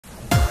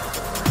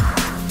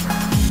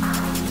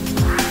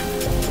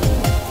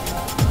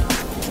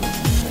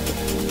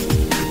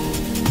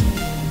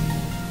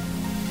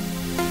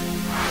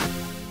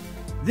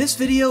This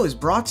video is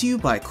brought to you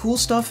by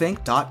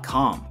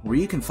CoolStuffInc.com, where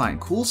you can find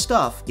cool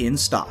stuff in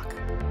stock.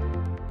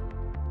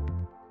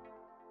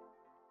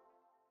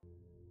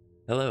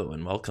 Hello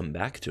and welcome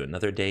back to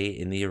another day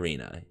in the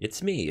arena.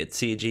 It's me,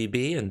 it's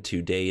CGB, and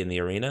today in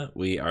the arena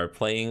we are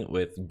playing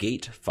with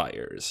Gate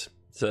Fires.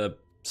 It's a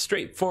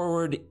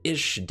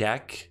straightforward-ish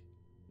deck.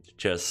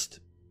 Just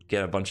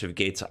get a bunch of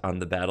gates on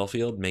the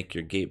battlefield, make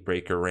your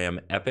Gatebreaker Ram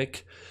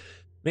epic,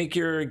 make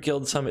your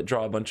Guild Summit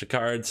draw a bunch of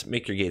cards,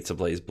 make your Gates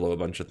Ablaze blow a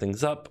bunch of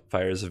things up,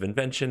 Fires of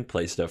Invention,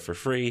 play stuff for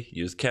free,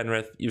 use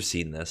Kenrith. You've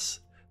seen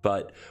this.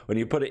 But when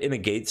you put it in a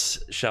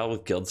Gates shell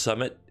with Guild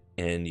Summit,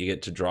 and you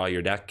get to draw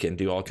your deck and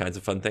do all kinds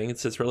of fun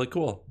things, it's really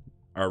cool.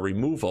 Our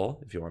removal,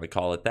 if you want to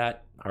call it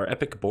that, our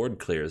epic board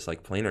clears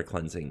like Planar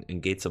Cleansing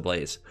and Gates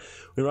Ablaze.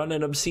 We run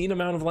an obscene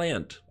amount of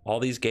land.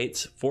 All these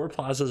gates, 4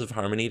 Plazas of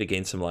Harmony to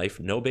gain some life,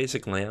 no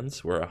basic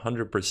lands. We're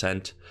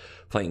 100%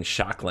 playing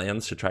shock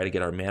lands to try to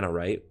get our mana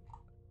right.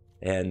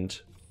 And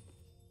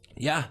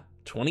yeah,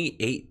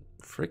 28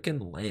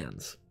 freaking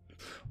lands.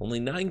 Only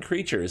 9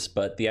 creatures,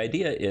 but the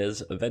idea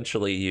is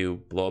eventually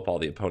you blow up all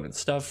the opponent's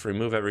stuff,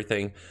 remove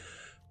everything,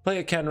 play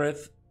a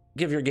Kenrith,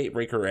 give your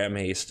Gatebreaker Ram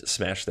haste,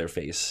 smash their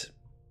face.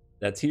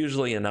 That's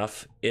usually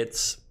enough.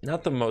 It's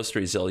not the most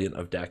resilient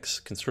of decks.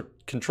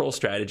 Control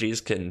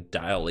strategies can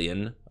dial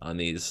in on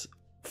these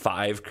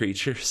 5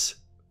 creatures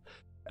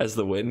as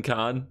the win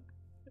con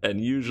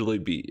and usually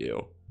beat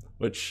you,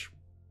 which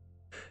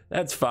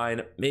that's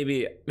fine.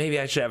 Maybe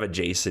I should have a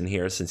Jason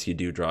here since you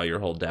do draw your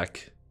whole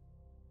deck.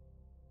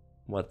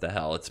 What the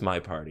hell? It's my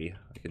party.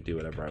 I can do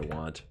whatever I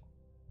want.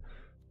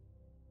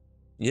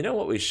 You know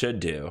what we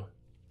should do?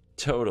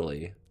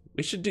 Totally.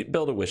 We should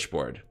build a wish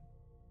board.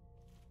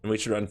 And we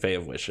should run Fae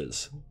of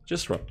Wishes.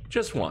 Just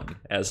one.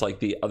 As like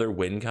the other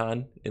win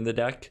con in the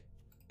deck.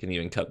 Can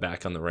even cut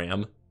back on the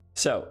Ram.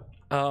 So,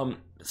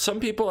 some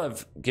people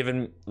have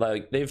given,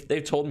 like,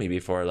 they've told me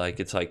before,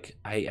 like, it's like,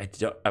 I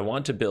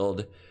want to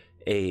build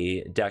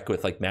a deck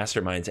with like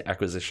Mastermind's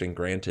Acquisition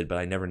Granted, but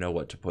I never know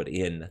what to put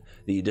in.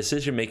 The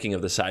decision making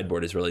of the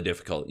sideboard is really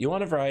difficult. You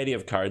want a variety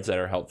of cards that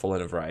are helpful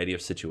in a variety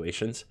of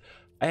situations.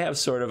 I have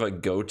sort of a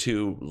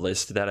go-to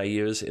list that I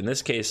use. In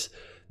this case,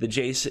 the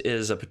Jace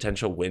is a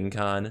potential win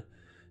con,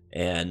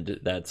 and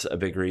that's a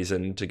big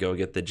reason to go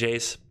get the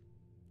Jace.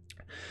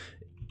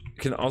 You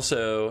can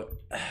also,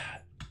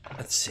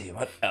 let's see,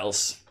 what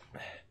else?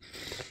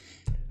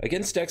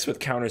 Against decks with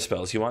counter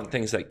spells, you want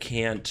things that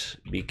can't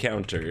be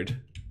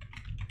countered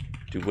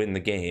to win the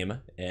game.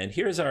 And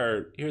here's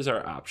our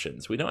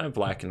options. We don't have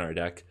black in our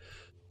deck,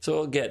 so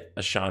we'll get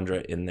a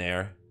Chandra in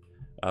there.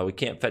 We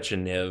can't fetch a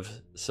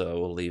Niv, so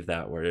we'll leave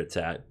that where it's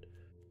at.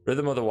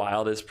 Rhythm of the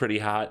Wild is pretty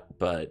hot,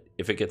 but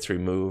if it gets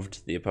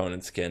removed, the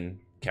opponents can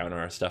counter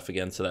our stuff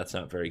again, so that's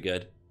not very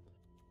good.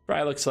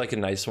 Fry looks like a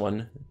nice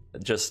one,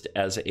 just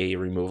as a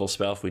removal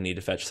spell if we need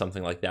to fetch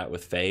something like that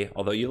with Fae,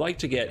 although you like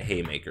to get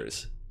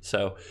Haymakers.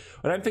 So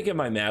when I'm thinking of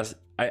my mass,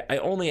 I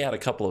only add a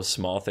couple of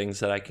small things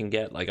that I can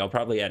get. Like I'll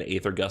probably add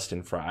Aether Gust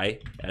and Fry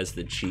as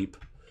the cheap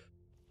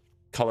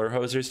color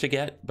hosers to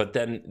get, but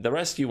then the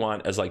rest you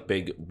want as like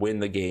big win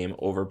the game,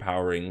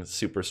 overpowering,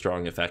 super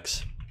strong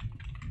effects.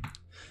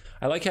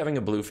 I like having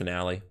a blue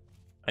finale.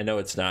 I know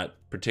it's not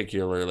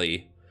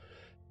particularly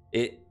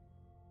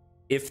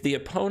if the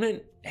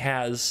opponent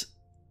has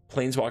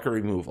Planeswalker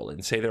removal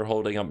and say they're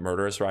holding up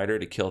Murderous Rider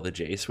to kill the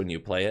Jace when you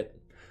play it,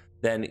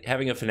 then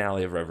having a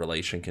Finale of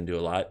Revelation can do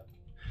a lot.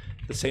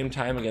 At the same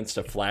time, against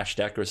a flash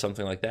deck or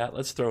something like that,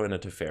 let's throw in a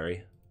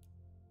Teferi.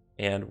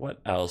 And what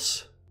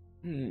else?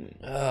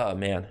 Oh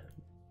man,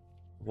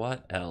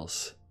 what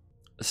else?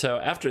 So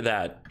after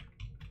that,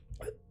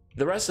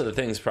 the rest of the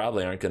things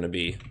probably aren't going to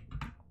be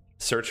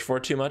searched for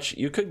too much.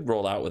 You could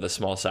roll out with a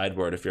small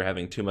sideboard if you're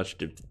having too much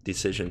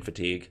decision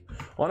fatigue.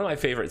 One of my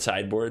favorite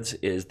sideboards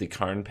is the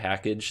Karn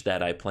package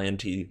that I plan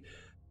to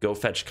go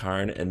fetch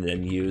Karn and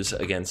then use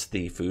against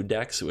the food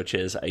decks, which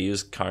is I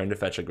use Karn to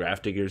fetch a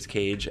Grafdigger's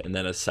Cage and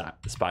then a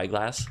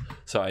Spyglass.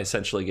 So I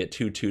essentially get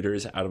 2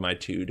 tutors out of my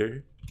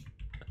tutor.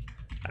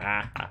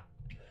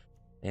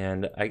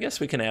 And I guess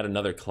we can add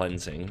another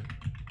cleansing.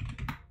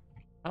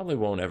 Probably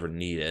won't ever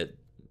need it.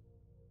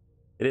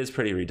 It is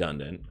pretty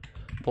redundant.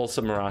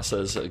 Pulsa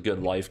Marasa is a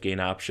good life gain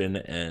option,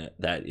 and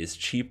that is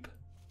cheap,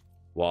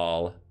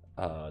 while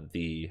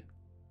the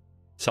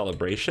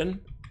Celebration,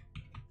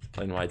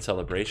 Plane-Wide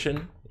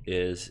Celebration,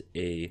 is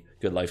a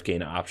good life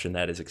gain option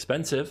that is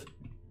expensive.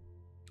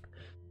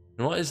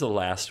 And what is the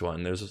last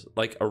one? There's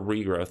like a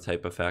regrowth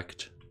type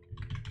effect.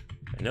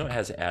 I know it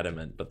has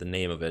Adamant, but the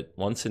name of it,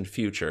 Once in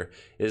Future,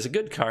 is a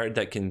good card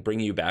that can bring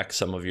you back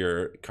some of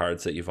your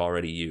cards that you've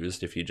already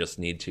used if you just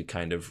need to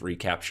kind of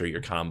recapture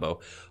your combo.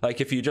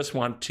 Like if you just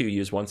want to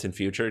use Once in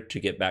Future to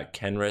get back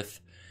Kenrith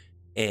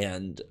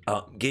and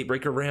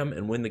Gatebreaker Ram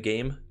and win the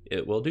game,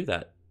 it will do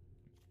that.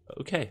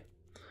 Okay.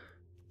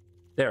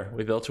 There,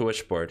 we built a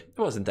wish board. It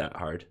wasn't that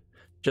hard.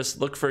 Just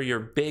look for your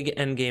big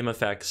endgame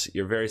effects,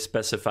 your very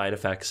specified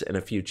effects, and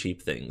a few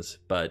cheap things.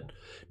 But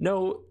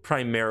know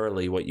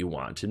primarily what you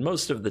want. And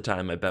most of the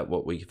time, I bet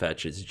what we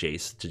fetch is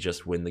Jace to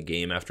just win the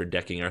game after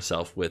decking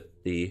ourselves with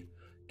the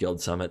guild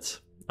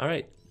summits. All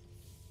right,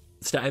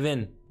 let's dive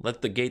in.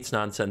 Let the gates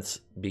nonsense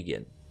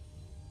begin.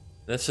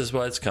 This is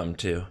what it's come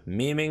to.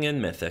 Memeing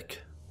in Mythic.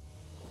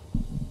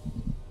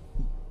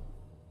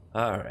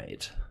 All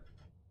right.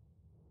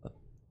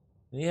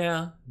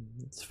 Yeah,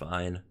 it's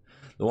fine.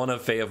 The one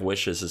of Fae of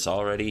Wishes is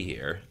already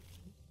here.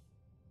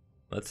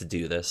 Let's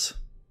do this.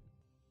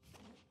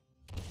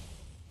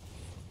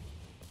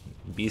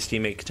 Beastie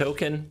make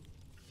token.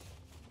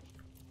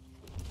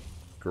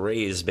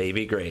 Graze,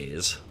 baby,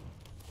 graze.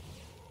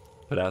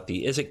 Put out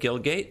the Azorius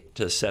Guildgate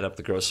to set up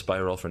the growth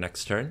spiral for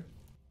next turn.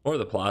 Or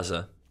the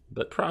Plaza,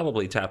 but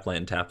probably tap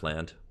land, tap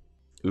land.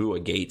 Ooh, a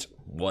gate.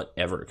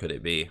 Whatever could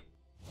it be?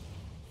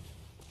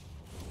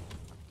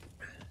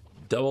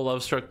 Double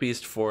Lovestruck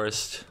Beast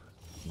Forest.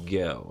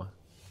 Go.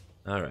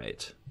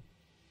 Alright.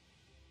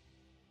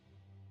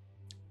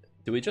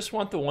 Do we just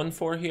want the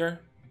 1/4 here?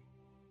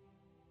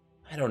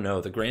 I don't know.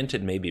 The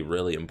Granted may be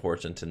really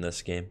important in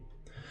this game.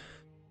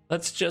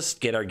 Let's just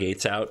get our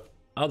gates out.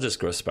 I'll just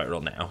Growth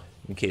Spiral now,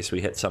 in case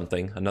we hit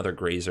something. Another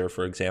Grazer,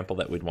 for example,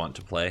 that we'd want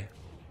to play.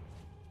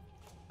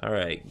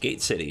 Alright,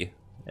 Gate City.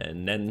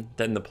 And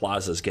then the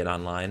plazas get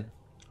online.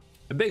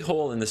 A big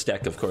hole in this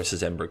deck, of course,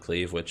 is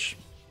Embercleave, which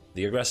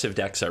the aggressive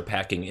decks are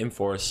packing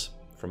Inforce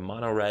from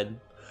Mono Red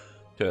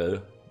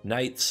to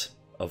Knights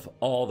of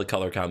all the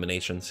color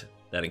combinations,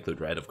 that include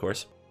red, of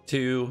course,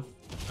 to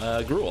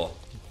Gruul,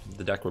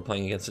 the deck we're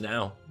playing against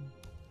now.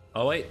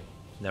 Oh wait,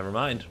 never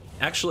mind.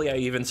 Actually, I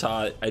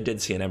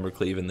did see an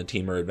Embercleave in the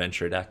Teamer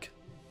Adventure deck.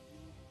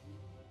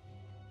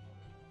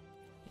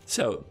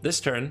 So,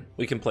 this turn,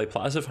 we can play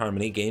Plaza of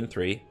Harmony, Game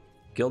 3,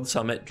 Guild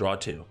Summit, draw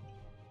 2.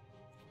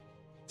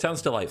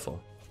 Sounds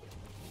delightful.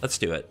 Let's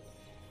do it.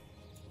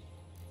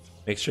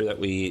 Make sure that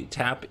we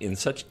tap in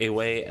such a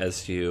way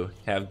as to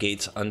have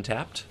gates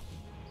untapped.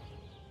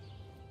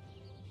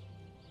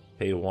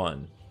 Pay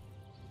 1.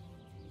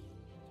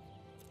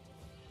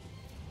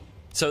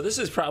 So this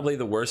is probably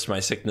the worst my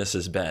sickness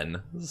has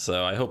been,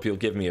 so I hope you'll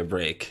give me a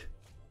break.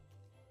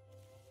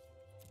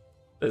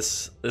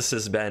 This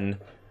is the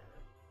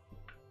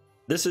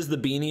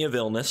beanie of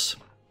illness.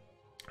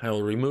 I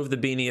will remove the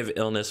beanie of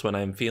illness when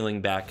I'm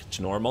feeling back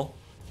to normal,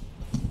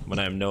 when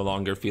I'm no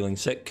longer feeling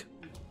sick.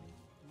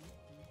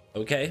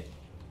 Okay,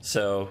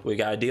 so we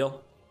got a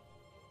deal.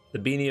 The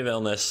beanie of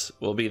illness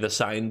will be the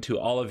sign to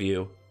all of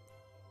you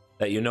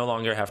that you no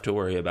longer have to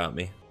worry about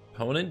me.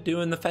 Opponent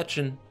doing the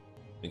fetching.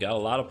 We got a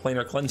lot of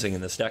planar cleansing in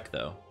this deck,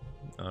 though.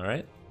 All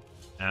right.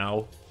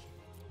 Ow.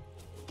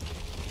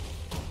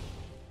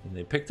 And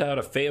they picked out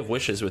a Fae of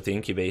Wishes with the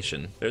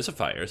incubation. There's a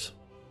Fires.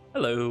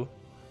 Hello.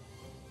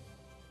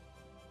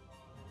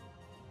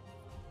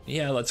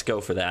 Yeah, let's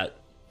go for that.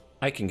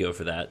 I can go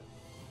for that.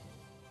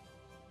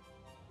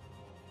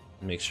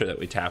 Make sure that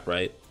we tap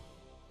right.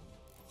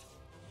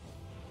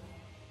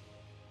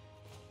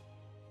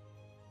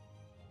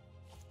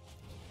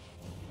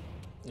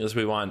 As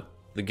we want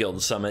the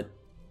Guild Summit.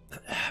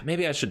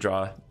 Maybe I should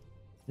draw.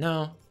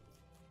 No.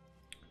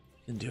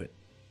 I can do it.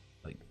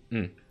 Like,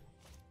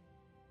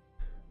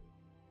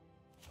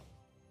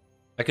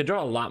 I could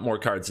draw a lot more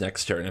cards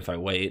next turn if I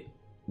wait,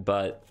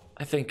 but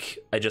I think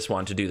I just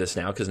want to do this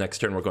now because next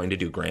turn we're going to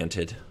do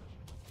Granted.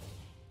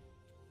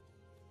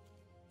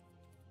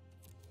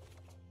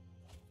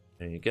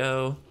 There you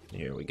go.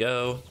 Here we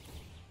go.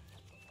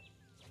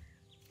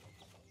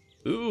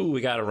 Ooh,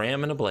 we got a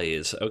Ram and a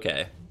Blaze.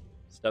 Okay.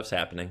 Stuff's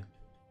happening.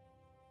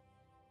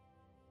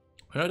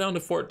 We're now down to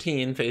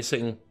 14,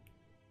 facing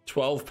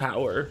 12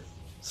 power.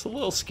 It's a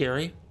little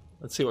scary.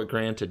 Let's see what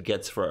Granted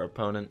gets for our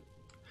opponent.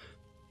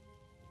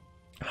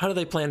 How do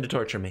they plan to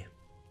torture me?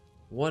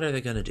 What are they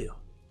gonna do?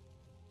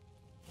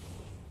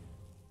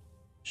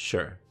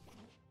 Sure.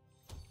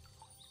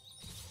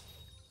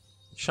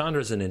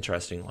 Chandra's an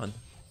interesting one.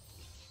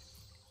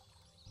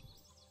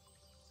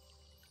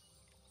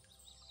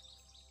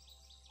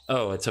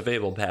 Oh, it's a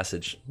Fabled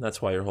Passage.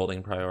 That's why you're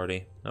holding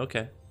priority.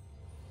 Okay.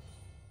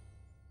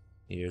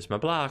 Here's my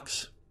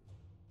blocks.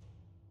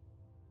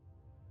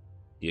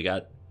 You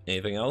got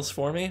anything else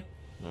for me?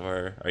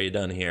 Or are you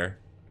done here?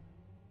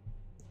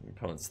 Your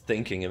opponent's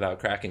thinking about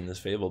cracking this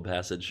Fabled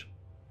Passage.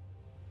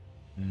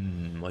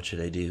 What should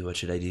I do? What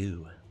should I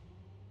do?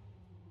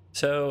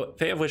 So,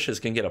 Fae of Wishes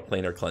can get a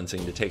planar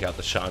cleansing to take out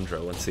the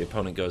Chandra once the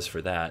opponent goes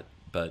for that,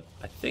 but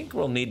I think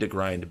we'll need to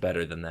grind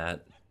better than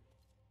that.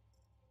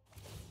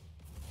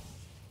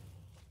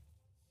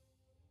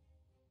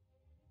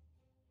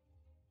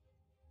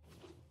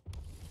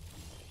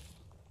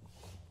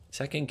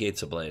 Second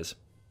Gates Ablaze.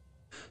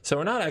 So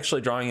we're not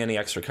actually drawing any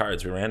extra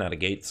cards. We ran out of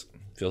gates.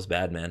 Feels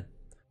bad, man.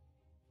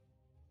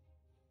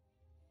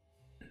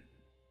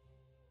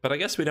 But I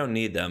guess we don't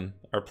need them.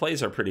 Our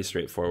plays are pretty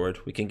straightforward.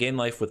 We can gain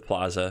life with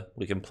Plaza.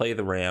 We can play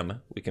the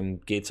Ram. We can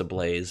Gates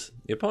Ablaze.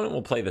 The opponent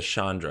will play the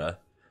Chandra.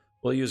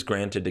 We'll use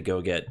Granted to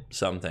go get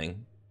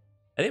something.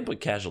 I didn't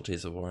put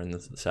Casualties of War in the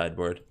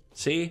sideboard.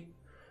 See?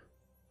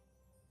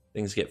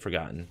 Things get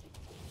forgotten.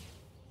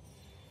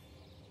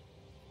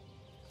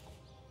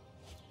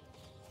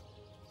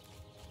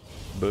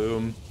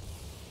 Boom.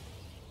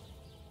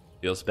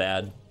 Feels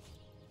bad.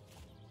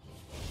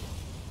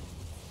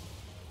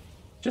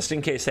 Just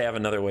in case they have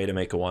another way to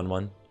make a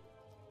 1/1.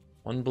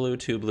 1 blue,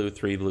 2 blue,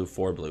 3 blue,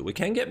 4 blue. We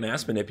can get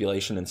mass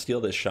manipulation and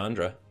steal this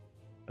Chandra.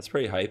 That's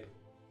pretty hype.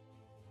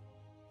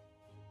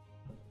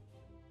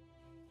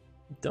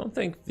 Don't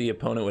think the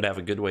opponent would have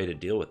a good way to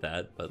deal with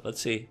that, but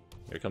let's see.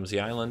 Here comes the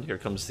island. Here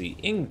comes the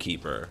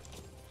innkeeper.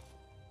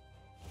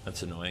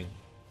 That's annoying.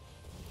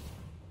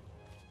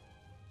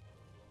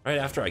 Right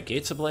after our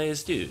gates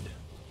ablaze? Dude,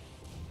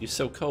 you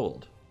so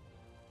cold.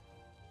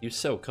 You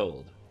so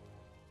cold.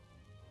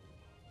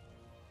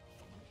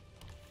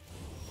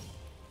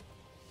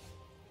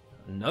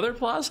 Another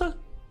plaza?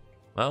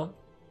 Well,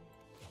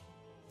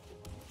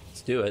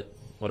 let's do it.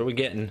 What are we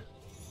getting?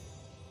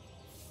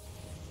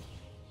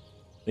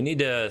 We need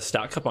to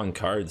stock up on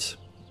cards.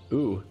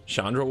 Ooh,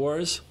 Chandra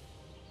Wars?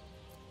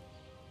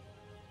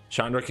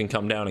 Chandra can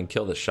come down and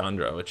kill the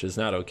Chandra, which is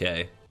not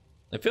okay.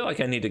 I feel like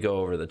I need to go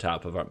over the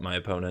top of my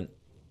opponent.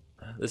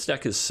 This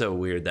deck is so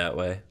weird that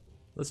way.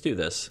 Let's do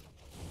this.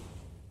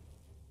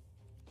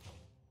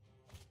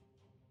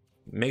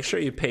 Make sure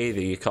you pay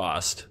the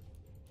cost.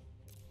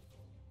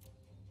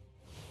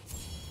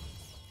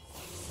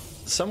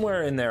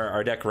 Somewhere in there,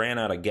 our deck ran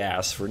out of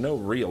gas for no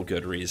real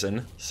good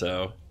reason,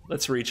 so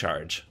let's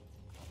recharge.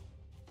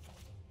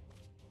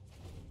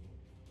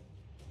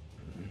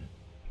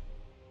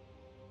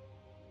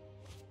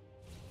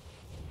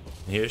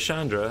 Here's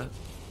Chandra.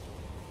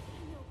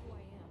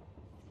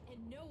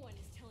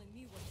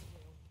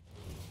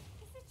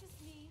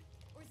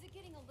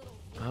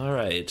 All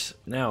right,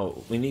 now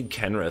we need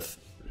Kenrith.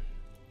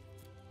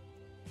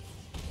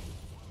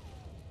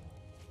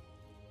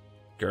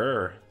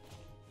 Grr.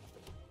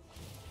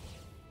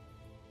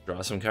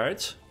 Draw some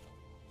cards.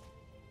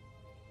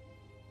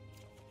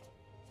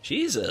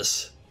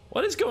 Jesus,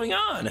 what is going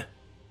on?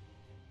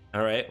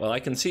 All right, well, I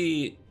can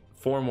see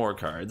 4 more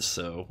cards,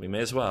 so we may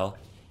as well.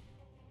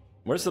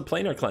 Where's the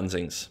planar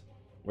cleansings?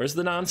 Where's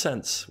the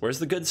nonsense? Where's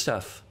the good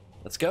stuff?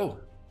 Let's go.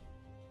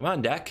 Come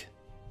on, deck.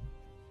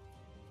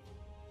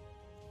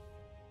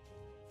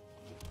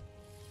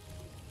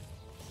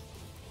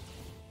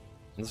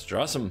 Let's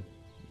draw some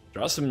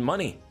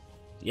money.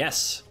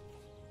 Yes.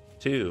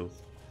 2,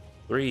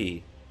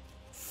 3,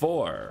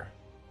 4.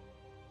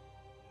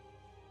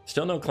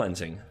 Still no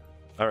cleansing.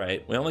 All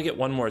right, we only get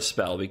 1 more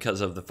spell because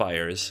of the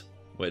fires,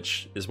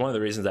 which is one of the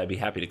reasons I'd be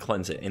happy to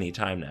cleanse it any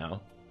time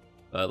now.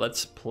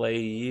 Let's play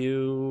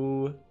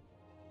you.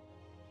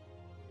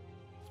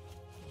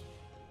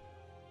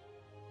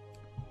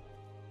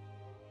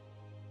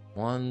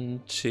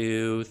 One,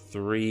 2,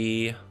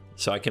 3.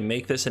 So I can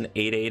make this an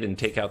 8/8 and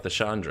take out the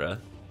Chandra.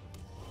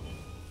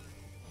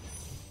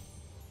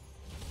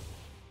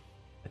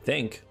 I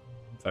think,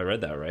 if I read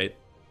that right.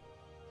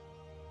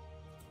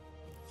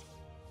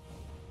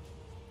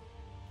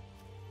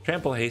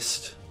 Trample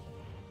haste.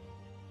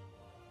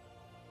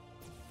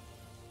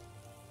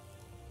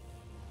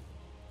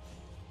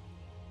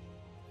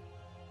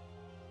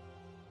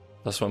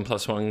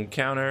 +1/+1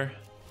 counter.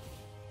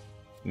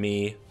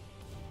 Me.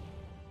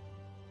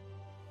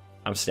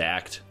 I'm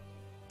stacked.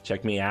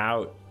 Check me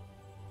out.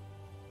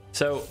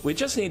 So we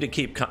just need to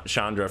keep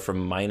Chandra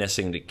from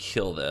minusing to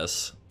kill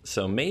this.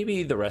 So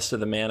maybe the rest of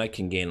the mana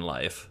can gain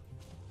life.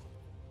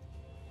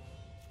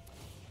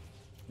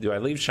 Do I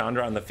leave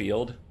Chandra on the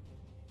field?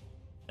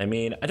 I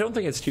mean, I don't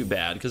think it's too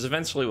bad because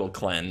eventually we'll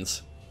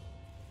cleanse.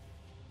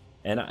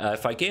 And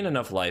if I gain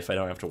enough life, I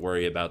don't have to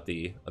worry about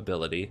the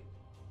ability.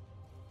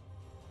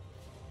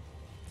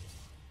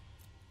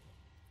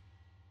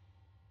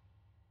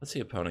 What's the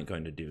opponent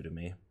going to do to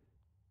me?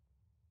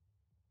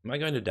 Am I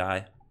going to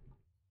die?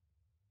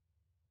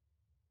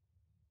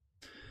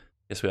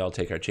 Guess we all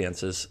take our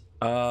chances.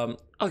 I'll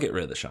get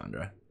rid of the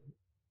Chandra.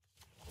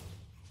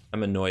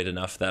 I'm annoyed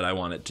enough that I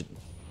want it to...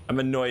 I'm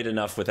annoyed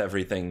enough with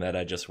everything that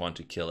I just want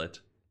to kill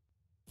it.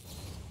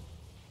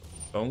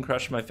 Bone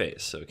crush my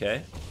face,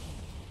 okay?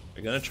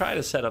 They're gonna try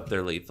to set up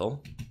their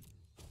lethal.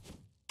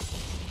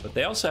 But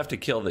they also have to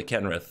kill the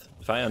Kenrith.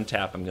 If I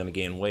untap, I'm gonna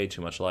gain way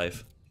too much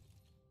life.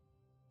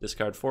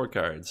 Discard 4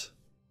 cards.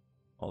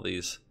 All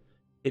these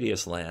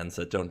hideous lands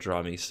that don't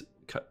draw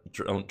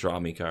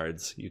me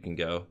cards. You can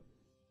go.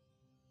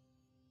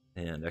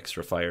 And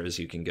extra fires,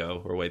 you can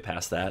go. We're way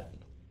past that.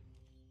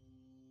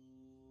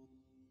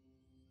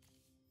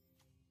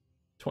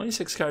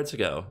 26 cards to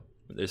go.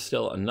 There's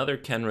still another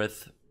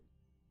Kenrith,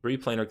 3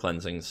 planar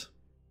cleansings.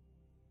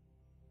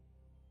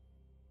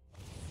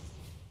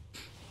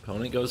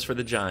 Opponent goes for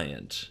the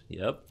giant.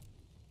 Yep.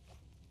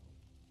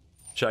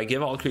 Should I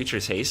give all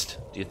creatures haste?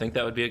 Do you think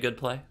that would be a good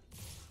play?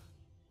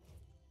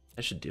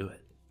 I should do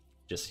it.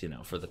 Just, you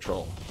know, for the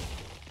troll.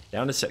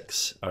 Down to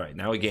 6. All right,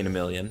 now we gain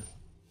 1,000,000.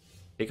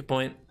 Take a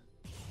point.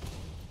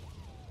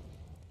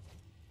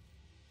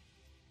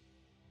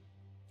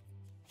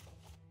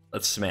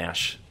 Let's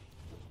smash.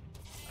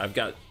 I've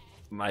got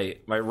my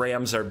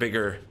rams are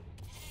bigger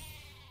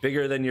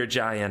than your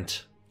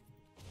giant.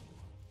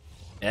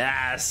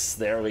 Yes,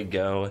 there we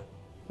go.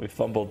 We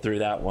fumbled through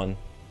that one,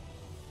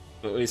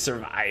 but we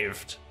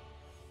survived.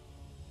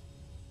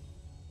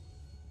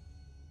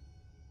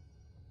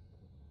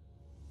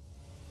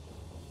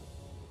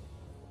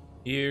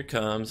 Here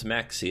comes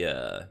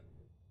Maxia.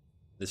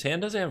 This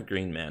hand doesn't have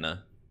green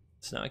mana.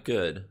 It's not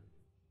good.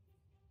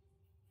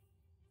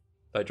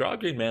 If I draw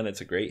green mana, it's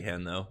a great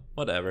hand though.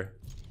 Whatever.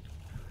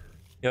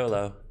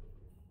 YOLO.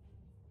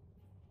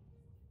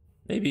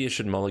 Maybe you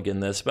should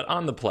mulligan this, but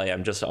on the play,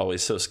 I'm just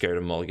always so scared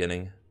of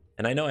mulliganing.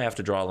 And I know I have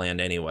to draw land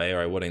anyway,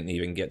 or I wouldn't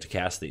even get to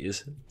cast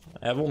these.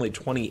 I have only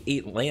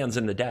 28 lands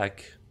in the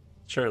deck.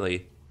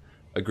 Surely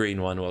a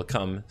green one will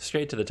come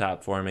straight to the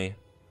top for me.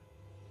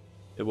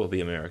 It will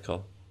be a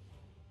miracle.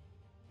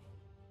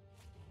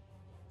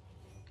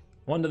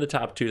 One to the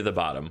top, two to the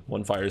bottom.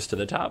 One fires to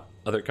the top,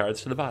 other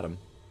cards to the bottom.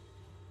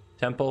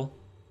 Temple,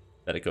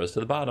 then it goes to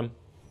the bottom.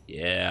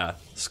 Yeah,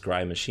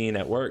 Scry Machine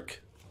at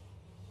work.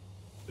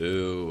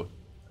 Ooh,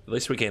 at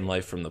least we gain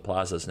life from the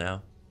plazas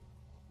now.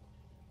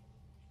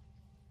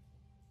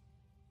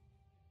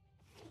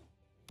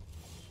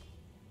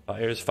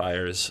 Fires,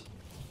 fires.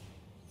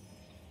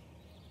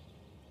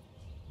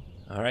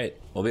 All right,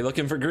 we'll be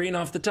looking for green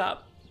off the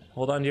top.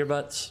 Hold on to your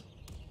butts.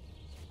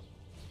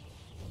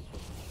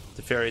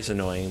 The fairy's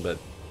annoying, but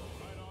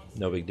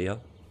no big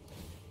deal.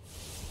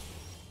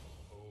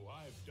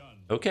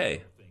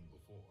 Okay,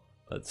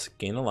 let's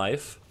gain a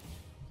life.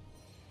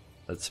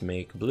 Let's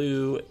make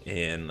blue,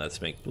 and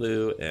let's make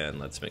blue, and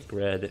let's make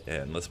red,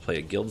 and let's play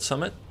a guild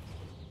summit.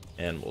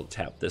 And we'll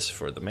tap this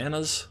for the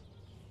manas.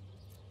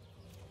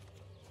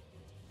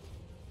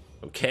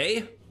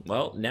 Okay,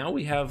 well, now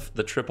we have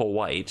the triple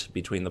white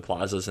between the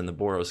plazas and the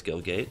Boros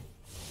Guildgate.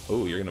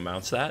 Oh, you're gonna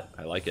bounce that?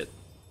 I like it.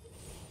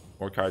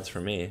 More cards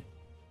for me.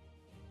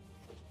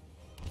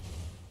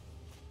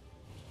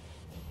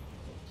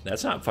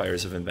 That's not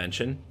Fires of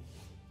Invention.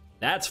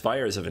 That's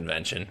Fires of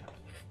Invention.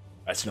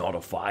 That's not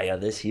a fire.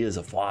 This here is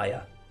a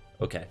fire.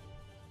 Okay.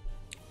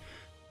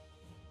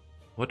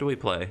 What do we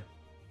play?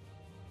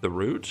 The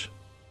root?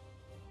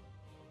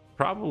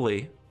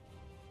 Probably.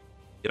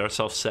 Get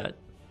ourselves set.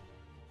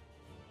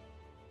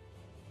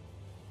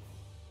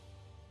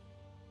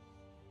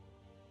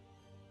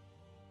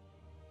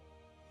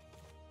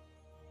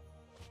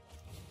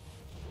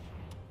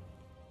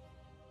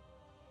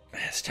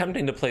 It's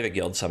tempting to play the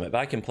Guild Summit, but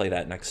I can play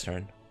that next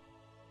turn.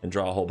 And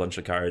draw a whole bunch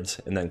of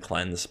cards, and then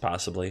cleanse,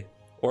 possibly.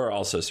 Or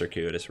also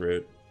Circuitous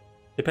Route,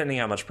 depending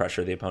how much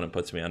pressure the opponent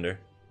puts me under.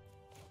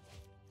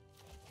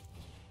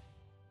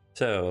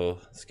 So,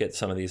 let's get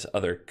some of these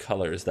other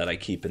colors that I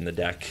keep in the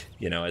deck,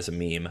 you know, as a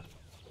meme.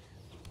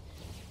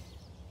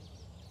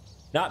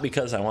 Not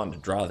because I wanted to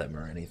draw them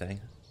or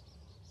anything.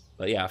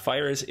 But yeah,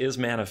 Fires is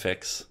mana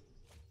fix.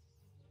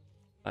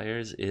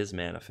 Fires is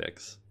mana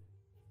fix.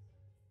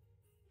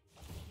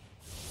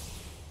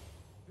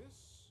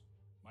 This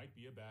might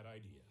be a bad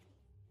idea.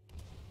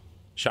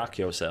 Shock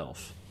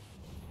yourself.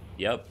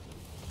 Yep.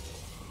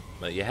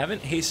 But you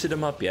haven't hasted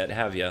him up yet,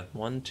 have you?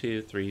 1,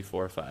 2, 3,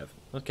 4, 5.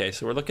 Okay,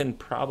 so we're looking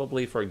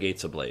probably for a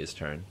Gates Ablaze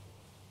turn.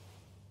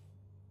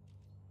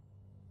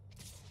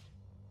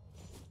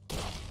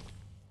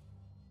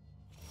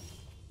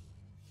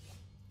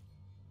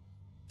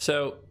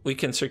 So we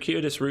can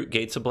Circuitous Route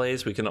Gates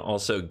Ablaze. We can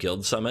also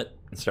Guild Summit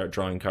and start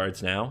drawing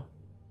cards now.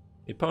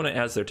 The opponent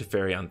has their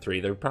Teferi on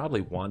 3. They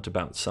probably want to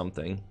bounce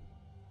something.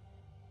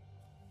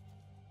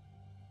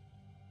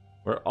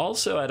 We're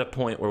also at a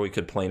point where we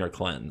could Planar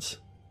Cleanse.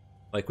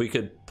 Like, we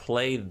could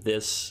play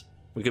this...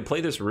 We could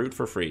play this route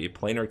for free,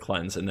 Planar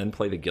Cleanse, and then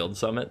play the Guild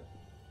Summit.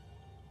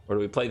 Or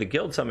do we play the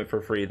Guild Summit for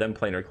free, then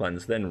Planar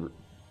Cleanse, then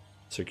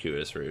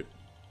Circuitous Route?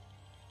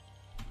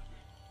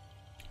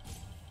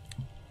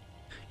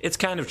 It's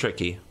kind of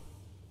tricky.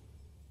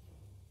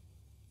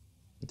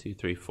 1, 2,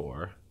 3,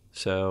 4.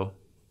 So,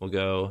 we'll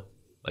go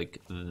like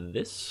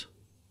this.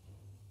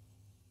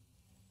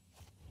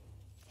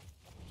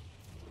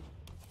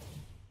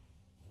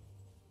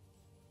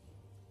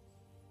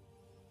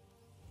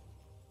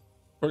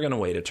 We're going to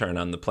wait a turn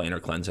on the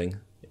planar cleansing.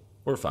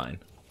 We're fine.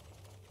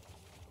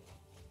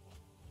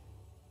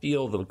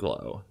 Feel the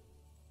glow.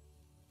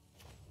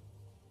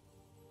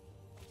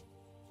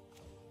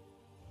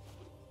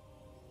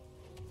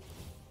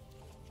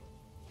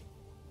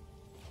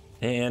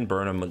 And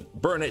burn them.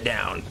 Burn it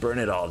down. Burn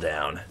it all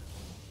down.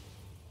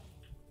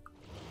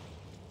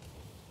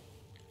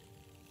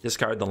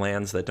 Discard the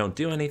lands that don't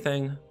do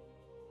anything.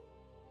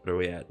 What are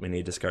we at? We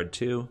need to discard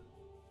 2.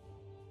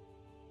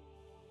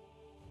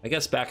 I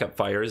guess backup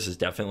Fires is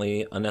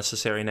definitely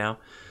unnecessary now.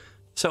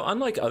 So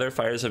unlike other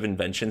Fires of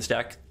Inventions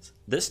decks,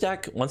 this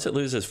deck, once it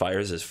loses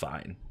Fires, is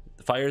fine.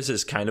 Fires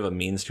is kind of a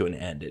means to an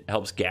end. It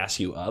helps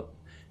gas you up,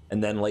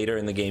 and then later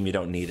in the game you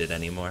don't need it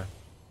anymore.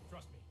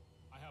 Trust me,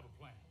 I have a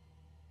plan.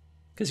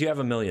 Because you have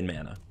 1,000,000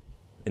 mana,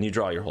 and you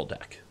draw your whole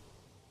deck.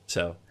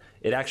 So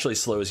it actually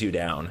slows you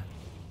down.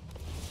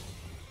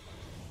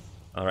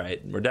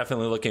 Alright, we're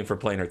definitely looking for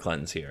Planar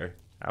Cleanse here.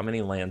 How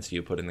many lands do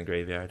you put in the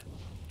graveyard?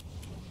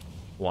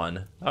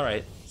 1.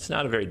 Alright, it's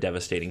not a very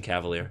devastating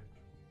Cavalier.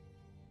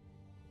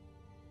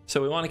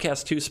 So we want to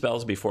cast 2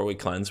 spells before we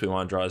cleanse. We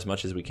want to draw as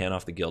much as we can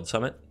off the Guild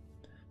Summit.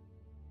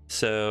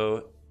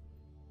 So,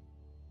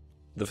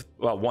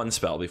 well, 1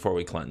 spell before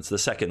we cleanse. The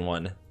second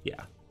one,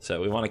 yeah. So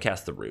we want to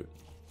cast the Root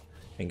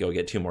and go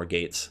get 2 more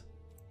gates.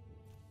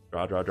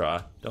 Draw, draw,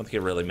 draw. Don't think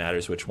it really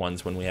matters which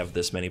ones when we have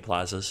this many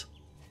plazas.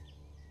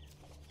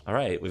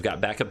 Alright, we've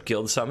got backup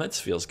guild summits.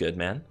 Feels good,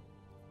 man.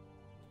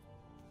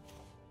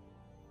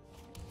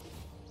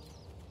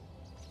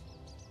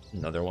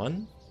 Another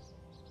one.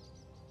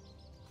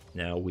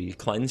 Now we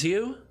cleanse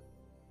you.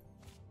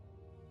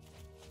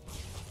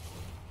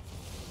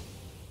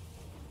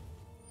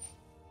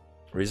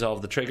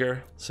 Resolve the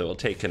trigger, so we'll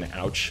take an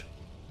ouch.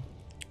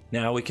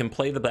 Now we can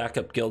play the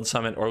backup guild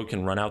summit, or we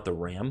can run out the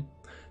ram.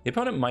 The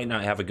opponent might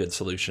not have a good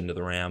solution to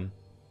the ram.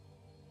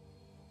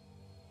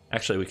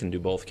 Actually, we can do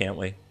both, can't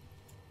we?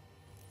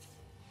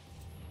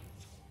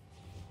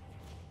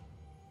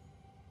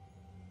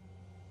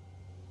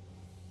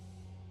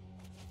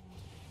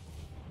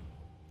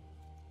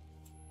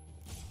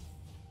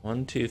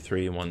 One, two,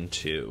 three, 1,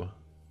 2.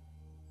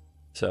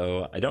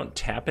 So I don't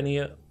tap any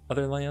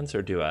other lands,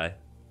 or do I?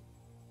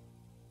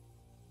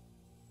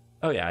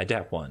 Oh yeah, I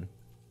tap 1.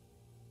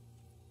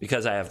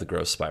 Because I have the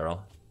growth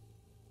spiral.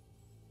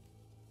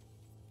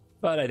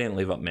 But I didn't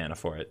leave up mana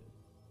for it.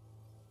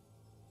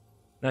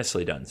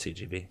 Nicely done,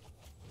 CGB.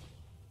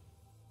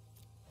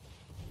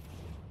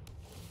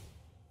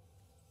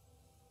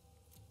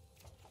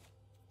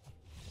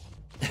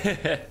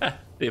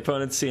 The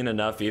opponent's seen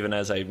enough even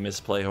as I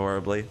misplay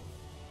horribly.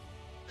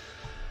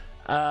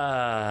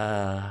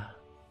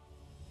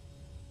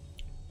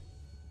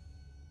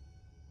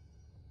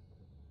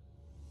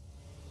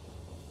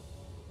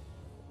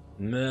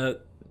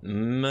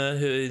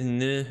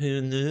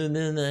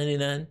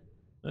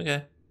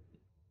 Okay.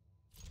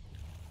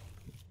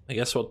 I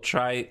guess we'll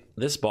try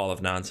this ball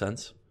of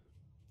nonsense.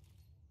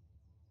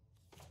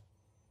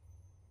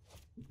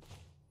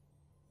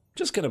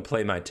 Just gonna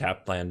play my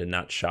tap land and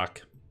not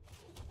shock.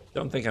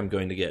 Don't think I'm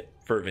going to get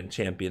Fervent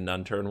Championed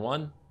on turn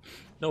 1.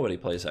 Nobody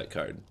plays that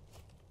card.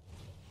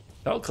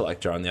 Bell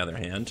Collector, on the other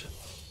hand,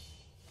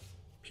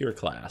 pure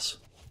class.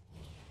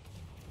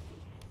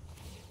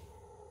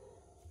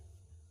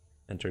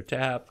 Enter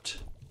tapped.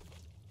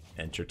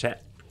 Enter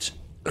tapped.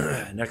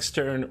 Next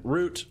turn,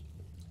 root.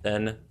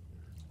 Then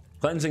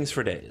cleansings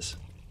for days.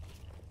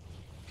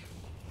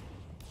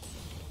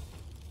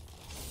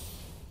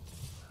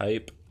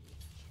 Hype.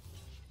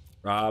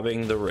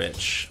 Robbing the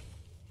rich.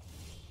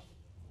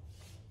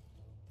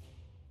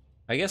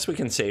 I guess we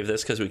can save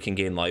this because we can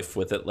gain life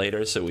with it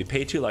later. So we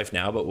pay 2 life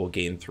now, but we'll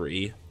gain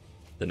 3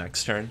 the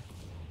next turn.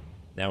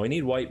 Now we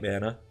need white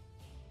mana.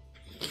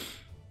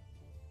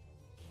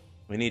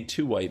 We need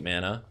 2 white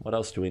mana. What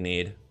else do we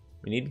need?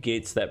 We need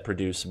gates that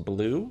produce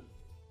blue.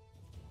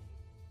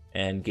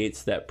 And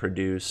gates that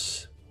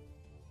produce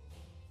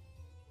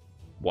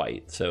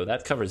white. So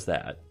that covers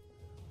that.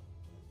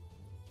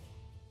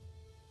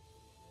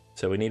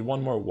 So we need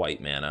 1 more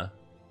white mana.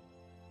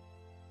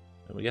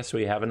 And I guess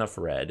we have enough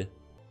red.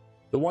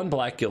 The 1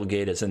 black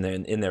Guildgate is in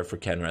there for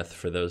Kenrith,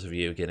 for those of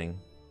you getting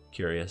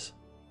curious.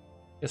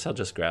 Guess I'll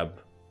just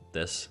grab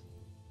this.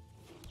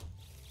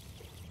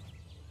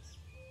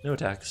 No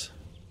attacks.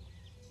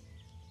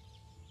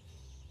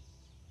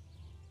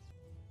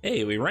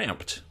 Hey, we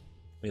ramped.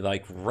 We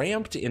like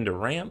ramped into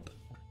ramp.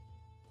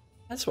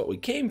 That's what we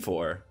came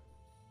for.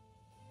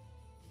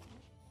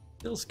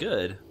 Feels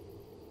good.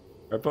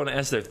 Our opponent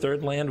has their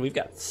 3rd land. We've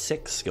got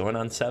 6 going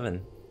on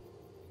 7.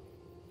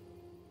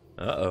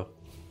 Uh-oh.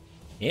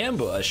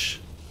 Ambush.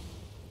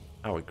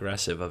 How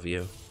aggressive of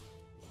you.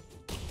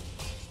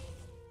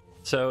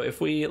 So if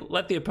we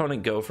let the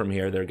opponent go from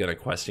here, they're gonna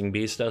Questing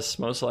Beast us,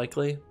 most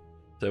likely.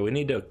 So we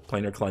need to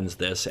planar cleanse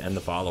this and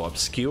the follow-up.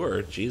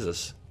 Skewer,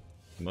 Jesus.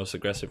 The most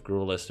aggressive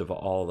Gruelist of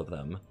all of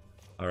them.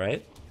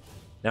 Alright.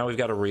 Now we've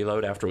got to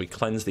reload after we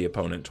cleanse the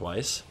opponent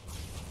twice.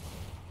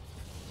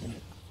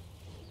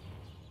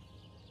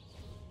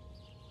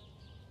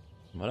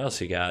 What else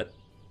you got?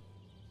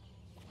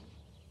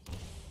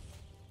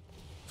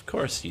 Of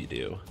course you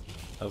do.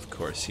 Of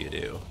course you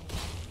do.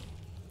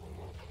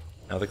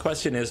 Now the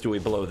question is, do we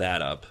blow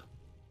that up?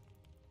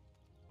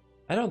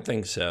 I don't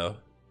think so.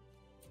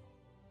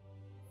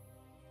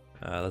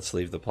 Let's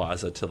leave the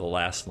plaza to the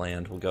last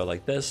land. We'll go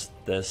like this,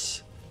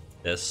 this,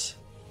 this.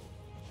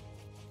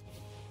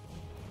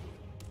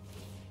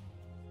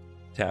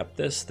 Tap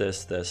this,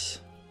 this,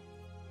 this.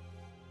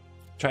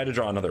 Try to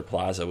draw another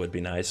plaza would be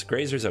nice.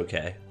 Grazer's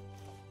okay.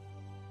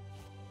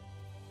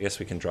 I guess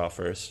we can draw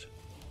first.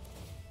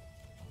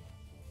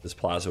 This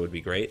plaza would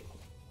be great.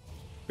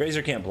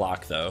 Grazer can't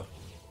block, though.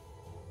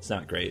 It's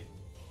not great.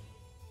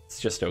 It's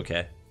just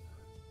okay.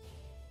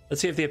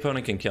 Let's see if the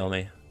opponent can kill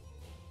me.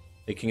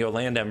 They can go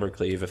land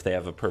Embercleave if they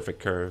have a perfect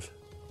curve.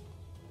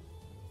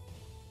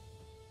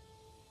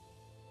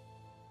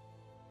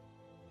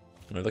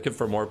 We're looking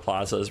for more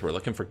plazas. We're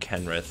looking for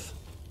Kenrith.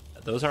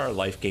 Those are our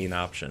life gain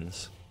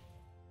options.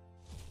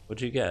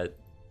 What'd you get?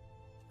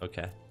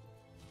 Okay.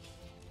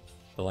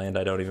 The land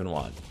I don't even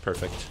want.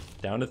 Perfect.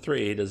 Down to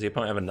 3. Does the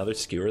opponent have another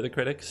Skewer the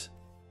Critics?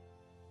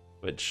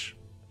 Which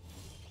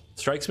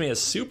strikes me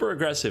as super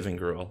aggressive in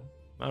Gruul.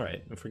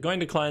 Alright, if we're going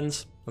to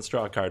cleanse, let's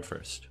draw a card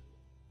first.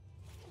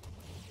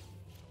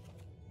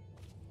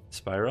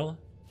 Spiral.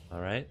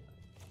 Alright.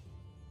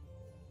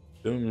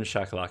 Boom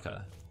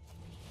shakalaka.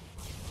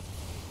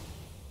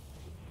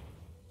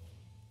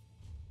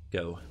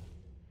 Go.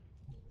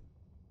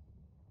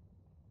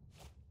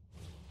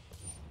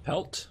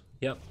 Pelt?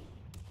 Yep.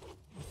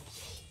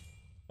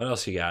 What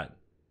else you got?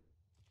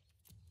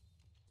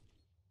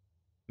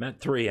 I'm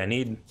at 3. I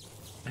need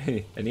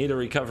I need a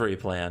recovery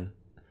plan.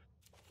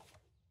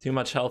 Too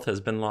much health has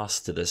been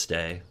lost to this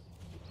day.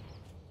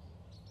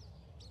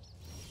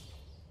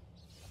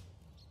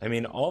 I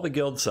mean, all the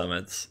guild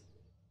summits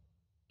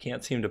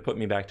can't seem to put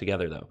me back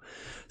together, though.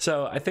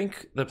 So I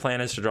think the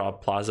plan is to draw a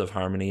Plaza of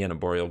Harmony and a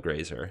Boreal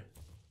Grazer.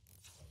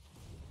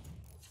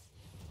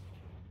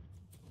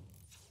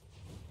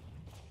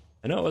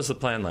 I know it was the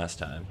plan last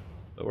time,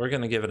 but we're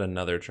going to give it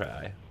another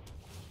try.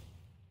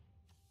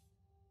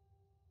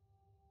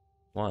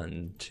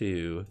 1,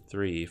 2,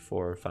 3,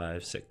 4,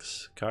 5,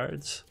 6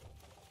 cards.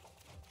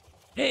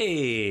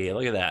 Hey,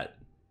 look at that.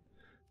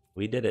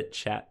 We did it,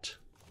 chat.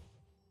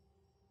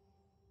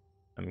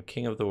 I'm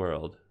king of the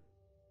world.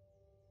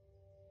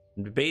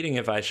 I'm debating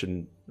if I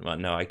should... Well,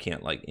 no, I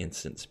can't, like,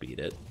 instant speed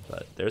it,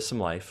 but there's some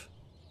life.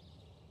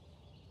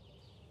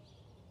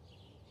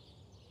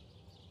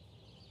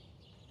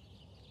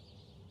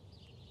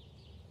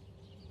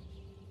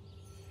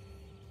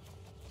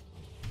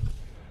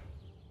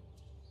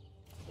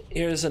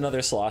 Here's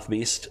another Sloth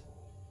Beast.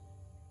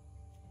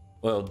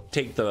 Well,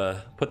 put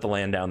the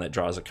land down that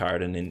draws a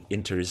card and then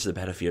enters the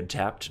battlefield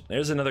tapped.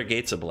 There's another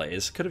Gates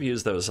Ablaze. Could have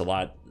used those a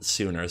lot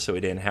sooner so we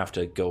didn't have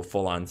to go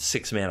full on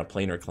 6 mana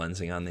planar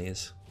cleansing on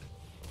these.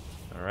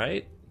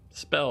 Alright.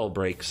 Spell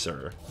break,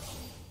 sir.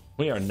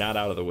 We are not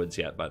out of the woods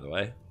yet, by the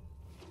way.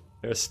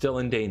 They're still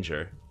in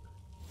danger.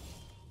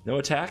 No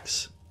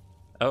attacks?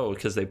 Oh,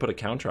 because they put a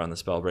counter on the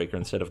Spellbreaker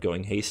instead of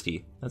going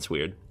hasty. That's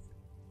weird.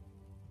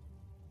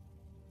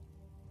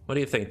 What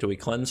do you think? Do we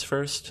cleanse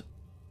first?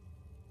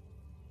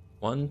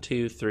 1,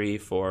 2, 3,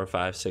 4,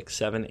 5, 6,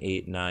 7,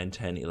 8, 9,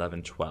 10,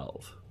 11,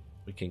 12.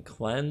 We can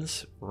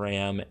cleanse,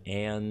 ram,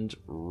 and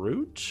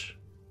root?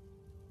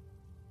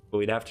 But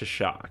we'd have to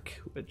shock,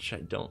 which I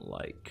don't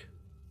like.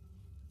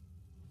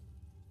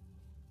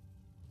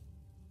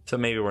 So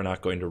maybe we're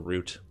not going to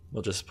root.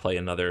 We'll just play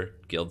another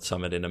guild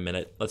summit in a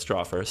minute. Let's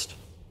draw first.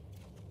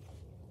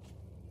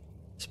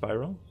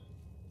 Spiral?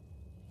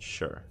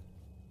 Sure.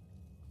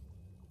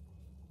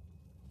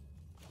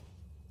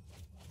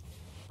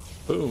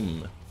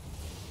 Boom.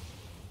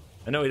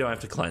 I know we don't have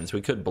to cleanse.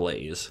 We could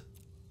blaze.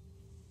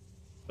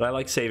 But I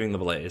like saving the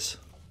blaze.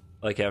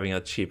 I like having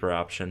a cheaper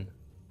option.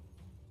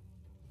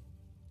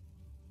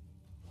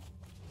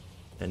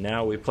 And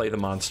now we play the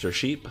monster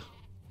sheep.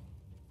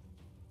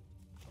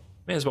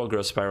 May as well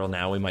grow spiral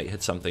now. We might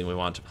hit something we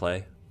want to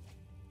play.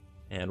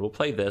 And we'll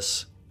play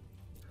this.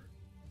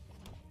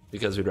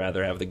 Because we'd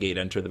rather have the gate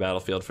enter the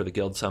battlefield for the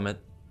guild summit.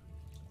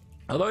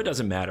 Although it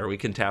doesn't matter. We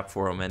can tap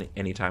for them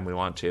anytime we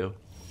want to.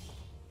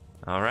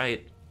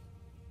 Alright.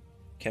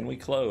 Can we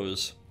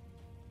close?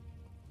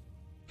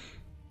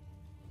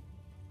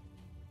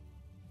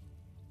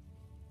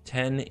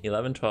 $10,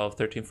 $11, $12,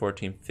 $13,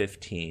 $14,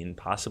 $15,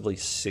 possibly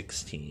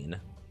 $16.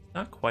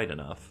 Not quite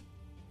enough.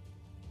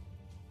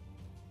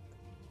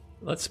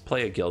 Let's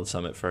play a guild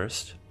summit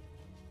first.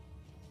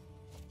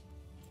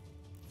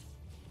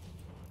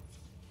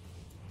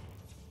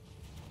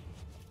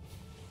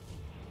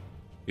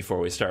 Before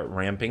we start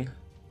ramping.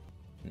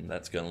 And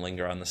that's going to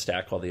linger on the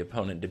stack while the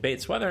opponent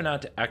debates whether or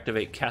not to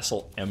activate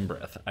Castle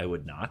Embreth. I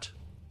would not,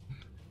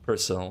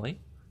 personally.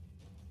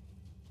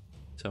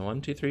 So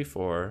 1, 2, 3,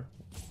 4.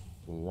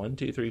 1,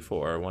 2, 3,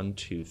 4. 1,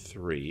 2,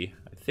 3.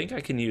 I think I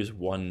can use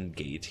one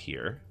gate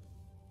here.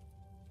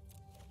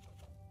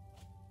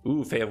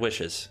 Ooh, Fae of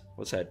Wishes.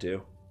 What's that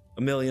do?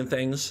 A million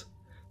things.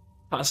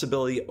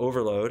 Possibility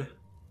overload.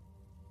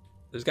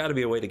 There's got to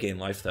be a way to gain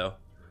life, though.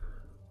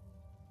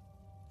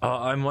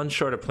 I'm one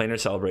short of Planar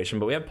Celebration,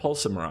 but we have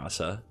Pulse of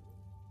Marasa.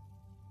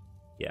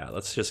 Yeah,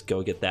 let's just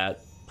go get that.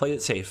 Play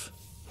it safe.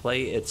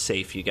 Play it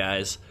safe, you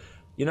guys.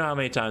 You know how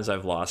many times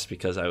I've lost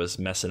because I was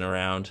messing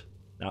around,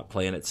 not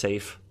playing it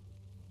safe?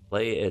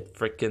 Play it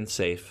frickin'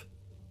 safe.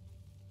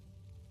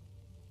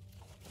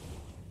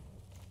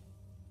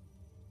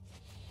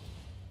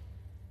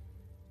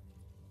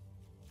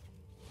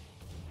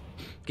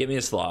 Give me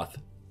a sloth.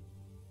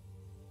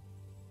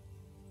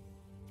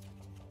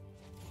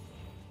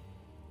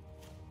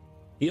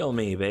 Heal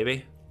me,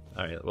 baby.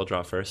 Alright, we'll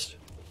draw first.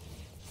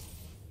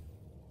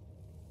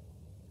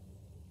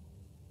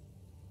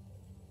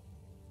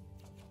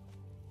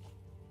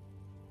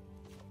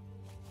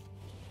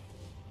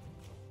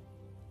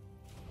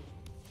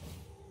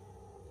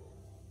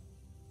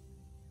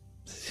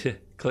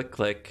 Click,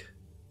 click.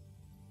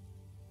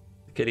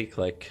 Kitty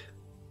click.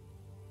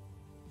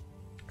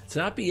 It's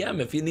not BM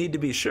if you need to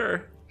be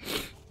sure.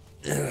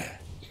 I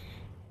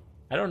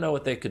don't know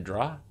what they could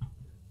draw.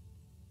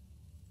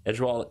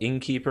 Edgewall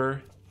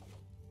Innkeeper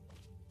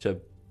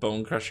to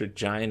Bone Crusher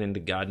Giant into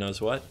God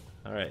knows what.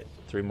 All right,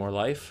 3 more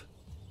life.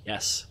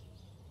 Yes.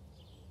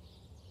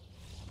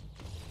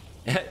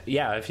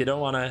 Yeah, if you don't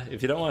want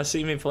to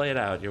see me play it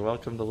out, you're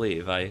welcome to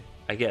leave. I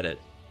get it.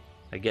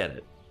 I get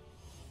it.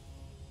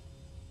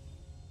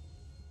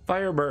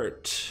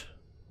 Firebert.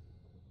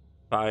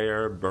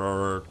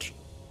 Firebert.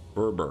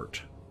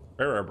 Herbert.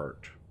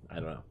 I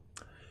don't know.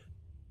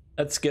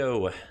 Let's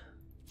go.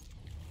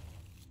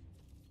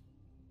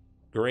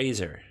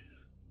 Grazer.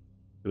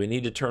 Do we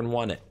need to turn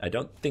one it? I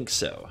don't think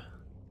so.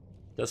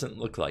 Doesn't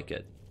look like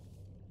it.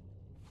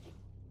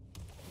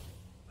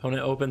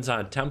 Opponent opens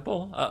on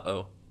Temple.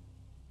 Uh-oh.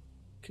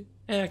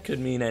 Could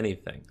mean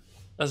anything.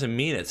 Doesn't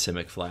mean it's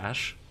Simic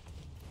Flash.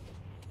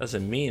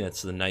 Doesn't mean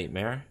it's the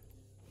Nightmare.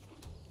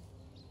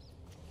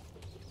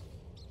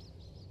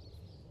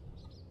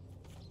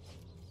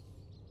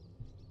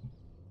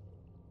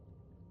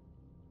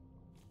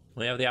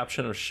 We have the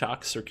option of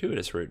Shock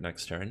Circuitous Route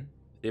next turn.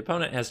 The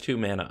opponent has 2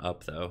 mana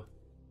up, though.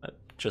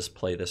 Just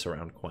play this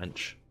around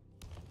Quench.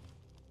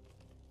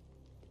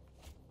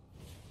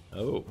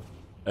 Oh.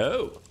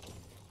 Oh!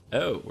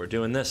 Oh, we're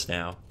doing this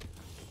now.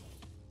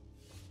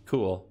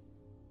 Cool.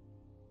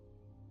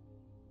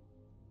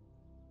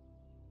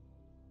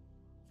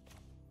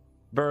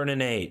 Burn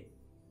an 8.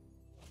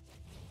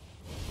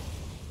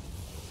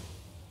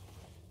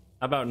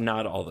 How about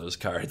not all those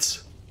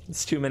cards?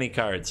 It's too many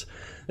cards.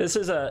 This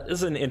is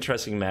an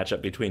interesting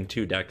matchup between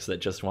 2 decks that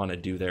just want to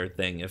do their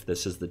thing. If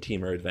this is the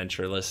Team or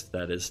Adventure list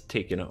that is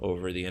taken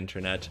over the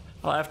internet,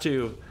 I'll have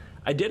to.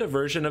 I did a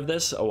version of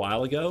this a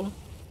while ago,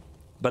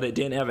 but it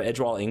didn't have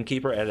Edgewall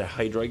Innkeeper at a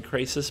Hydroid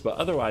Crisis. But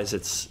otherwise,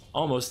 it's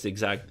almost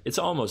exact. It's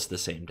almost the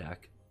same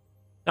deck.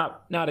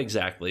 Not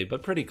exactly,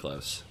 but pretty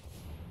close.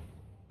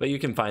 But you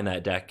can find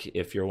that deck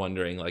if you're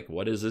wondering, like,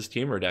 what is this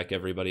Teamer deck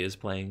everybody is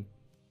playing?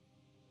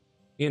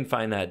 You can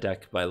find that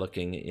deck by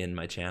looking in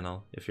my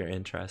channel if you're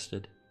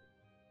interested.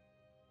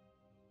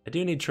 I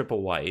do need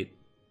triple white,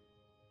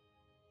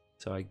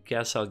 so I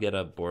guess I'll get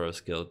another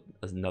Boros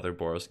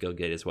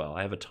Guildgate as well.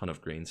 I have a ton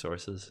of green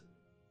sources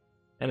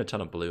and a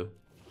ton of blue.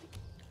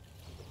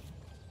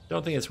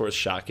 Don't think it's worth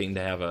shocking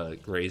to have a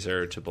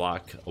Grazer to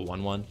block a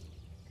 1/1.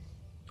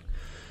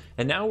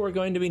 And now we're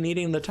going to be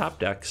needing the top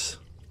decks.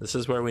 This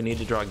is where we need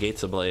to draw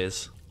Gates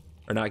Ablaze,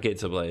 or not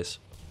Gates Ablaze.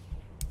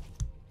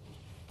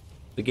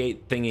 The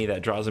gate thingy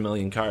that draws a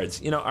million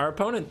cards. You know, our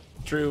opponent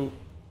drew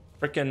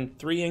frickin'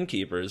 3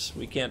 Innkeepers.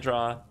 We can't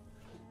draw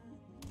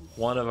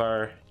one of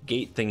our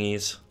gate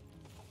thingies.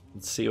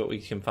 Let's see what we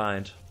can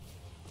find.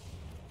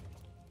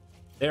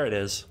 There it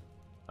is.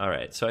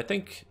 Alright, so I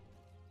think,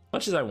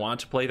 much as I want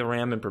to play the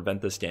Ram and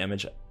prevent this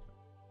damage,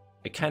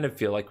 I kind of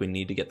feel like we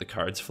need to get the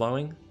cards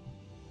flowing.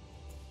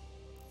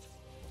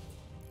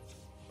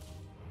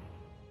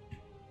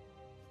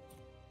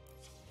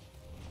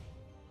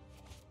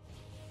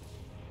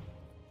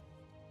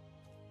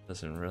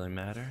 Doesn't really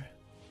matter.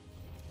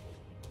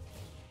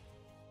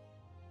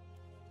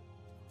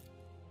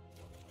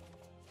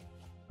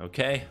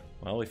 Okay,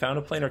 well, we found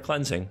a planar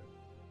cleansing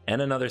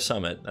and another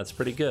summit. That's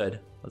pretty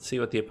good. Let's see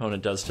what the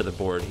opponent does to the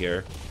board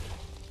here.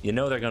 You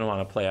know they're going to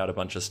want to play out a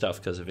bunch of stuff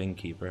because of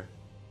Innkeeper.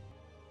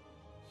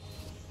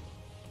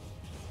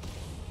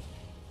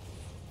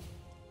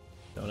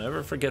 Don't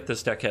ever forget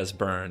this deck has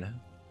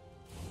burn.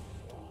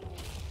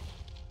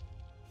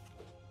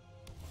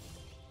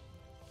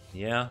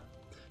 Yeah.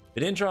 We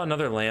didn't draw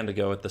another land to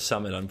go with the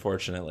summit,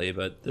 unfortunately,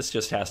 but this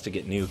just has to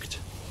get nuked.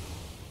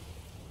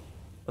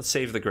 Let's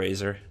save the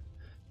Grazer.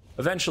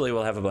 Eventually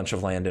we'll have a bunch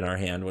of land in our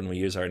hand when we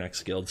use our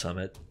next guild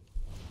summit.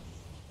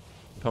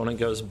 Opponent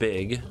goes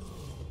big.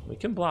 We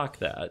can block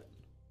that.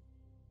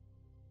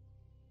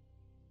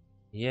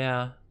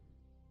 Yeah.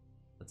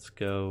 Let's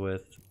go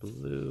with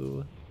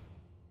blue.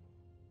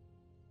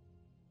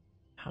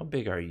 How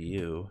big are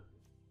you?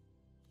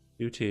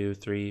 2, 2,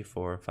 3,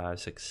 4, 5,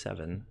 6,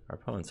 7. Our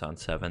opponent's on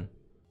 7.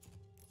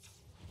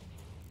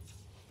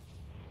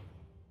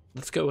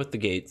 Let's go with the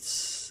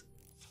gates,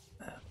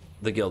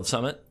 the guild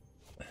summit,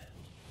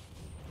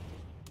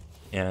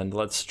 and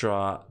let's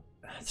draw.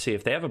 Let's see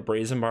if they have a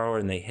Brazen Borrower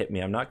and they hit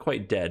me. I'm not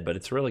quite dead, but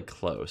it's really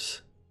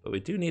close. But we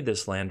do need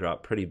this land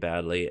drop pretty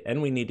badly,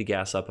 and we need to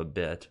gas up a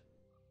bit.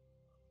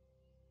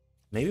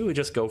 Maybe we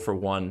just go for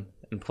 1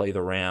 and play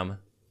the Ram.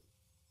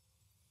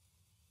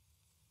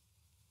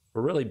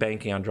 We're really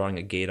banking on drawing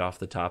a gate off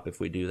the top if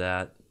we do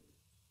that.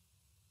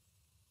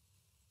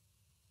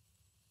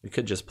 We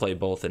could just play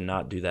both and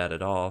not do that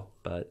at all,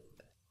 but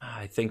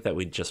I think that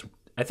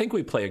I think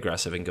we play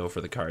aggressive and go for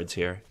the cards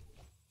here.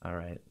 All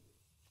right.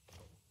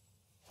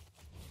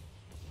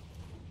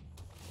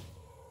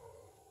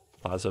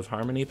 Plaza of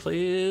Harmony,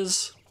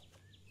 please.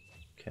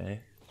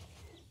 Okay.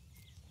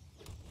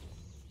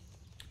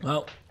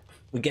 Well,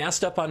 we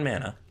gassed up on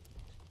mana.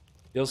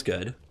 Feels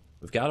good.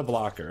 We've got a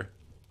blocker.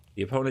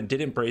 The opponent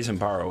didn't Brazen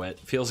Borrow it.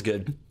 Feels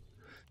good.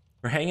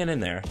 We're hanging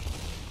in there.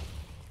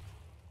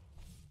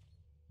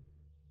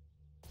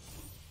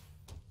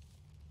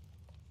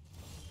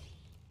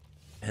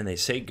 And they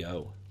say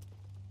go.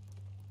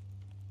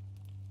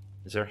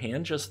 Is their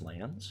hand just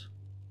lands?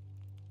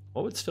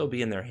 What would still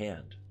be in their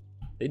hand?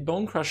 They'd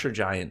Bone Crusher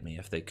Giant me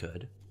if they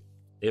could.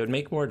 They would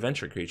make more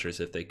adventure creatures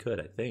if they could,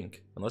 I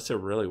think. Unless they're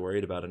really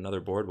worried about another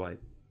board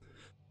wipe.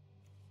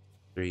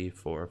 3,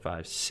 4,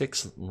 5,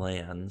 6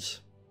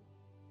 lands.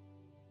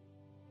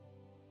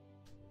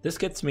 This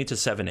gets me to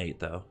 7, 8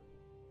 though.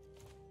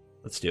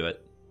 Let's do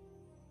it.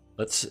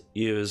 Let's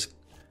use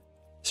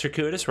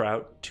Circuitous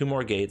route, 2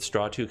 more gates,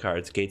 draw 2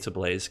 cards, gates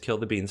ablaze, kill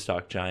the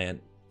beanstalk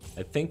giant.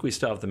 I think we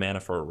still have the mana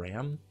for a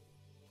ram.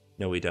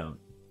 No, we don't.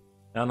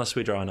 Not unless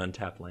we draw an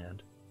untapped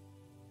land.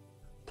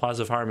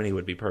 Plaza of Harmony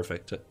would be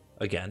perfect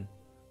again.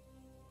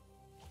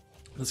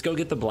 Let's go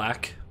get the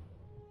black.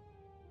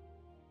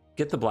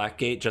 Get the black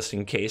gate just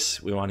in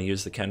case we want to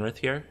use the Kenrith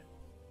here.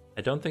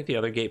 I don't think the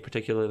other gate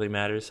particularly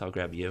matters. I'll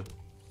grab you.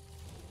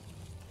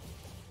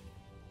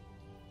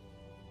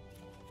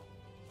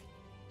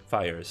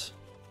 Fires.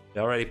 We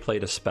already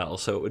played a spell,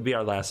 so it would be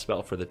our last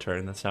spell for the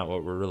turn. That's not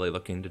what we're really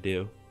looking to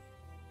do.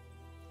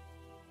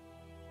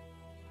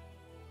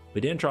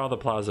 We didn't draw the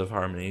Plaza of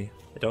Harmony.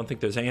 I don't think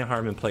there's any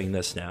harm in playing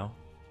this now.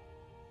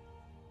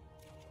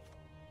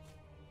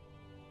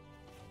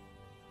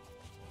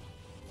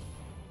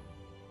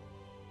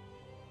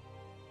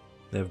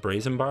 They have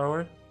Brazen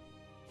Borrower?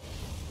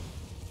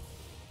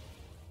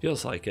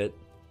 Feels like it.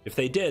 If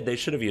they did, they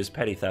should have used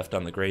Petty Theft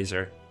on the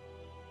Grazer.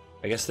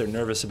 I guess they're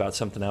nervous about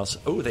something else.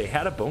 Oh, they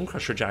had a Bone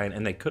Crusher Giant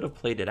and they could have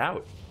played it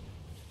out.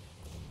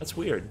 That's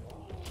weird.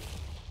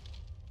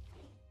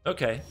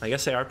 Okay, I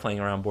guess they are playing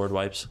around board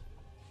wipes.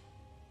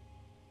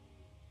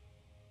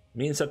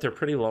 Means that they're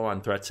pretty low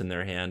on threats in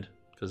their hand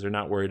because they're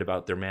not worried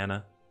about their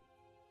mana,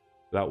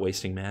 about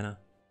wasting mana.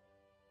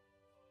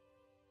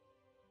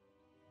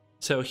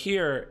 So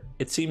here,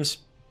 it seems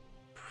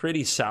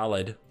pretty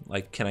solid.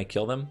 Like, can I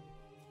kill them?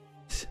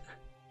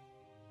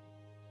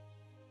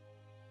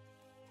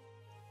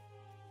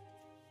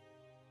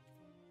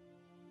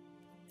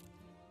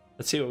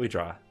 Let's see what we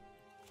draw.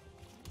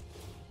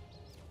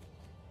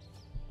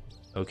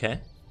 Okay.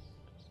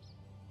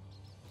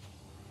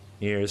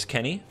 Here's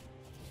Kenny.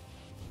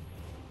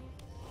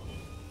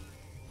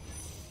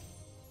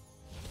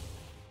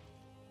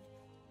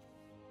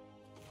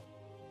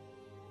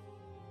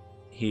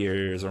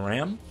 Here's a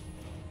ram.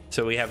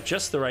 So we have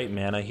just the right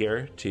mana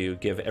here to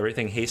give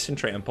everything haste and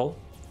trample,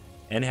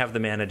 and have the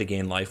mana to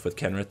gain life with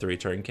Kenrith the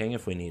Return King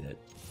if we need it.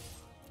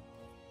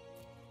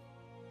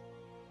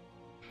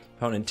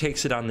 Opponent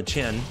takes it on the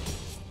chin,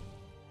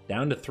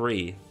 down to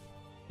 3,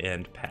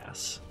 and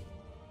pass.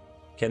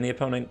 Can the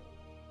opponent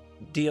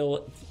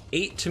deal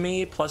 8 to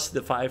me plus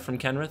the 5 from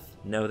Kenrith?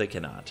 No, they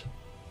cannot.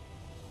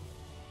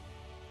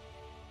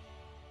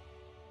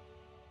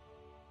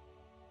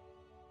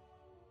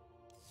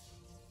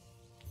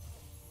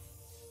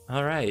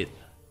 All right.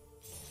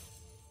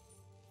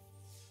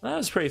 Well, that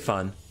was pretty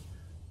fun.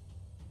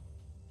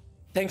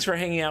 Thanks for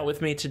hanging out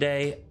with me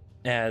today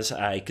as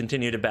I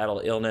continue to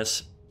battle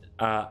illness.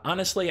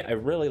 Honestly, I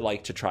really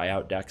like to try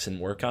out decks and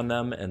work on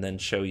them and then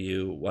show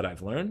you what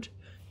I've learned,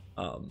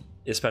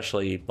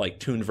 especially like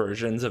tuned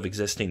versions of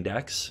existing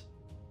decks.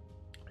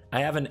 I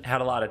haven't had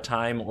a lot of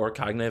time or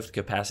cognitive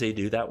capacity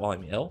to do that while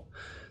I'm ill,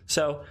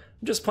 so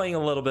I'm just playing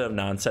a little bit of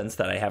nonsense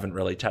that I haven't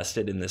really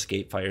tested in this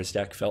Gatefires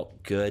deck.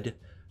 Felt good,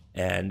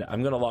 and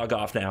I'm going to log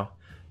off now.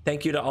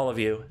 Thank you to all of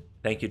you.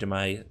 Thank you to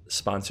my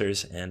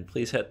sponsors, and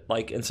please hit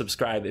like and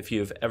subscribe if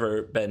you've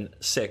ever been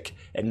sick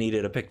and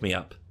needed a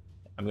pick-me-up.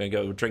 I'm going to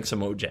go drink some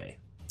OJ.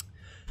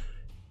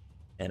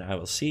 And I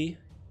will see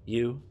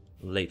you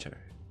later.